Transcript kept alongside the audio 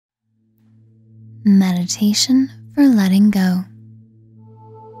Meditation for letting go.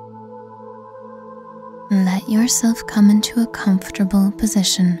 Let yourself come into a comfortable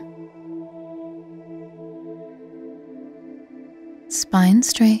position. Spine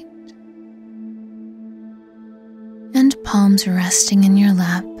straight and palms resting in your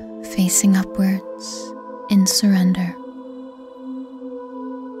lap, facing upwards in surrender.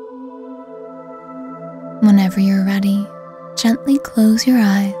 Whenever you're ready, gently close your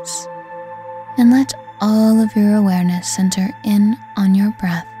eyes and let all of your awareness center in on your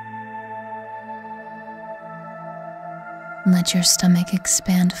breath. Let your stomach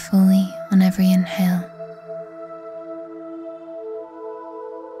expand fully on every inhale,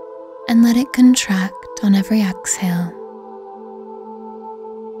 and let it contract on every exhale.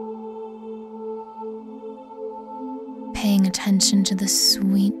 Paying attention to the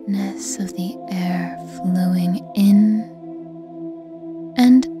sweetness of the air flowing in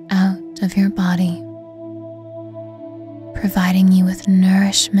and out of your body, providing you with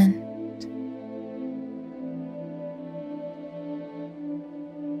nourishment.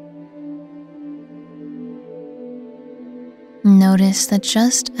 Notice that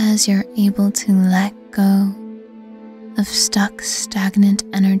just as you're able to let go of stuck, stagnant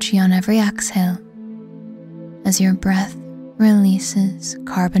energy on every exhale, as your breath releases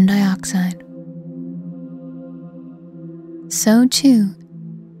carbon dioxide, so too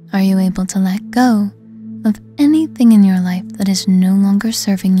are you able to let go of anything in your life that is no longer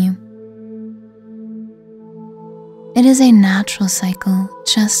serving you. It is a natural cycle,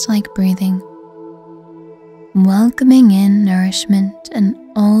 just like breathing, welcoming in nourishment and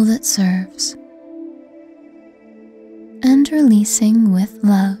all that serves, and releasing with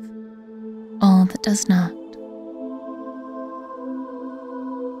love all that does not.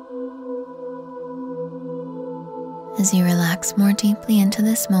 As you relax more deeply into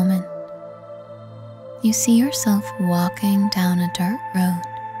this moment, you see yourself walking down a dirt road.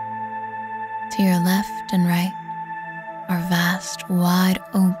 To your left and right are vast, wide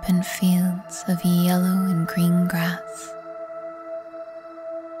open fields of yellow and green grass.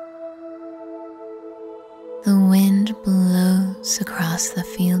 The wind blows across the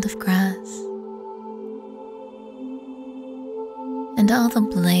field of grass, and all the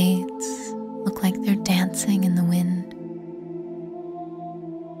blades look like they're dancing in the wind.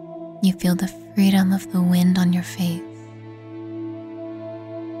 You feel the freedom of the wind on your face,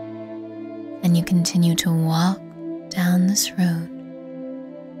 and you continue to walk down this road.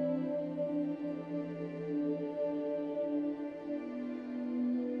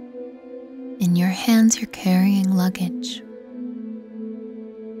 In your hands, you're carrying luggage.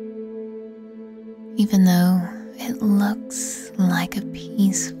 Even though it looks like a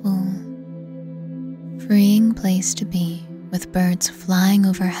peaceful, freeing place to be with birds flying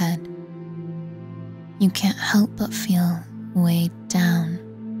overhead, you can't help but feel weighed down.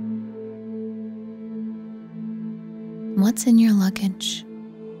 What's in your luggage?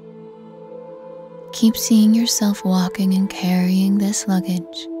 Keep seeing yourself walking and carrying this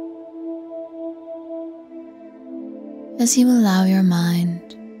luggage as you allow your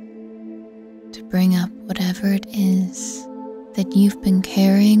mind to bring up whatever it is that you've been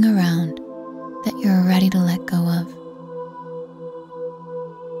carrying around that you're ready to let go of.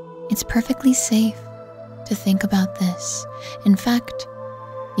 It's perfectly safe to think about this. In fact,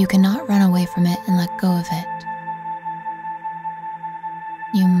 you cannot run away from it and let go of it.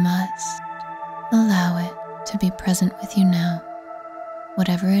 You must allow it to be present with you now,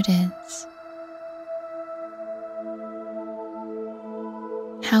 whatever it is.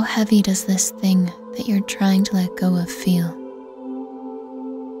 How heavy does this thing that you're trying to let go of feel?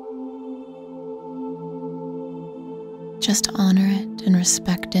 Just honor it and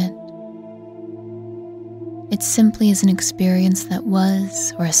respect it. It simply is an experience that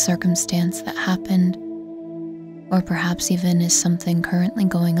was, or a circumstance that happened, or perhaps even is something currently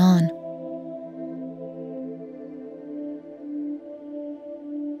going on.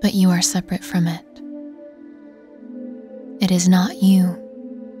 But you are separate from it. It is not you.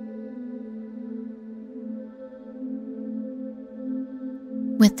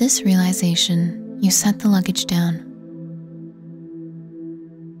 With this realization, you set the luggage down.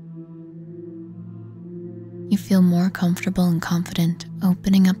 You feel more comfortable and confident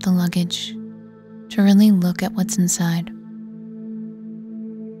opening up the luggage to really look at what's inside.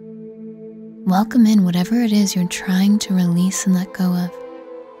 Welcome in whatever it is you're trying to release and let go of.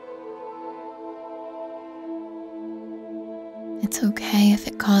 It's okay if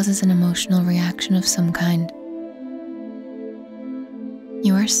it causes an emotional reaction of some kind.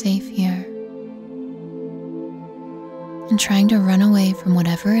 You are safe here. And trying to run away from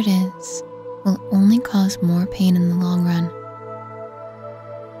whatever it is will only cause more pain in the long run.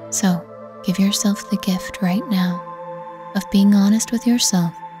 So, give yourself the gift right now of being honest with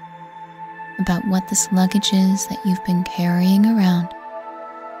yourself about what this luggage is that you've been carrying around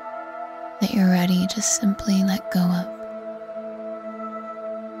that you're ready to simply let go of.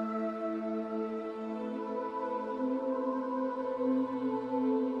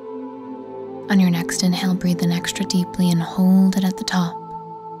 On your next inhale, breathe in extra deeply and hold it at the top.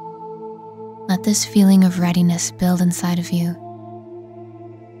 Let this feeling of readiness build inside of you.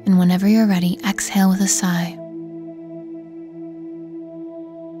 And whenever you're ready, exhale with a sigh.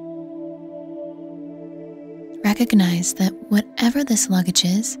 Recognize that whatever this luggage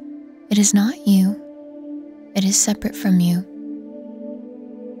is, it is not you. It is separate from you.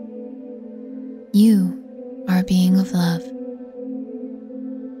 You are a being of love.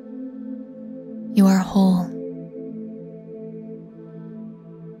 You are whole.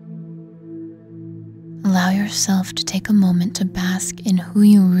 Allow yourself to take a moment to bask in who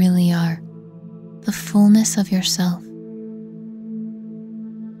you really are, the fullness of yourself.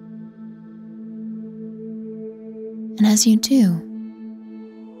 And as you do,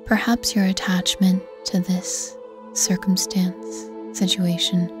 perhaps your attachment to this circumstance,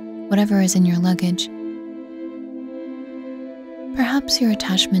 situation, whatever is in your luggage, perhaps your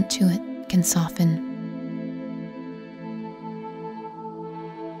attachment to it can soften.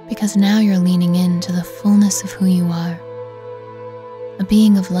 Because now you're leaning into the fullness of who you are, a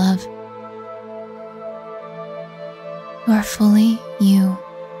being of love. You are fully you.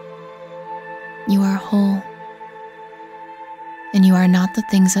 You are whole. And you are not the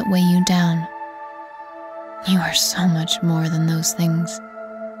things that weigh you down. You are so much more than those things.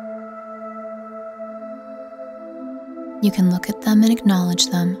 You can look at them and acknowledge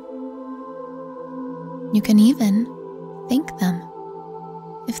them. You can even thank them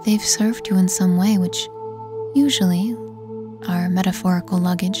if they've served you in some way, which usually our metaphorical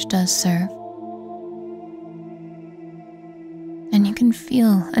luggage does serve. And you can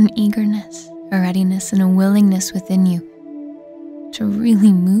feel an eagerness, a readiness, and a willingness within you to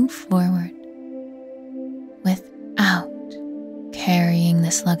really move forward without carrying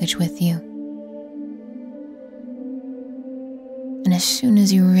this luggage with you. And as soon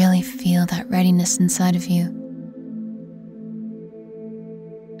as you really feel that readiness inside of you,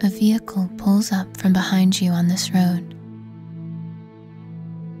 a vehicle pulls up from behind you on this road.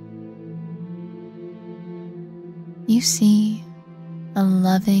 You see a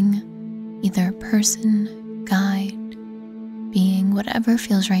loving, either person, guide, being, whatever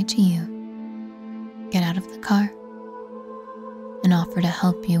feels right to you, get out of the car and offer to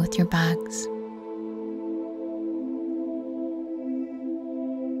help you with your bags.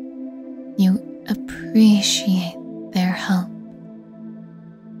 You appreciate their help,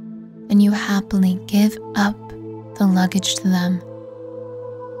 and you happily give up the luggage to them.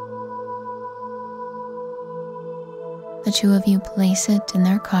 The two of you place it in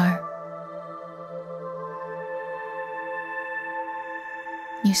their car.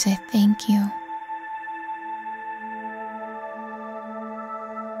 You say thank you.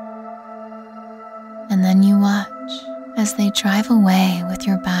 And then you watch as they drive away with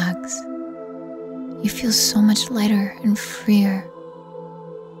your bags. You feel so much lighter and freer.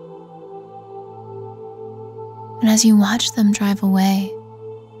 And as you watch them drive away,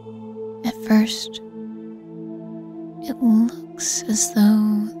 at first, it looks as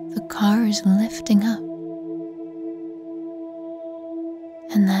though the car is lifting up.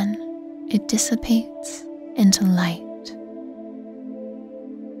 And then it dissipates into light.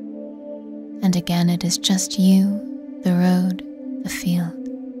 And again, it is just you, the road, the field,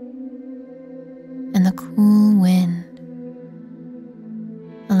 and the cool wind,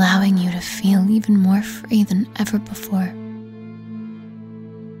 allowing you to feel even more free than ever before.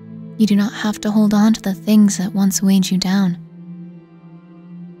 You do not have to hold on to the things that once weighed you down,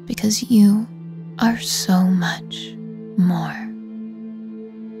 because you are so much more.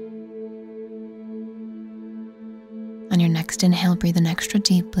 On your next inhale, breathe in extra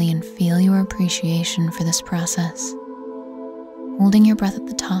deeply and feel your appreciation for this process, holding your breath at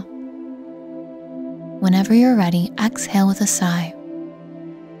the top. Whenever you're ready, exhale with a sigh.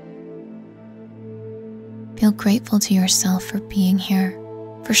 Feel grateful to yourself for being here,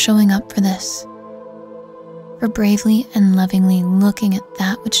 for showing up for this, for bravely and lovingly looking at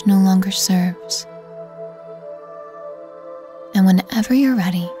that which no longer serves. And whenever you're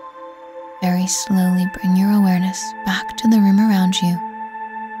ready, very slowly bring your awareness back to the room around you,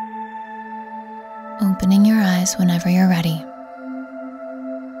 opening your eyes whenever you're ready.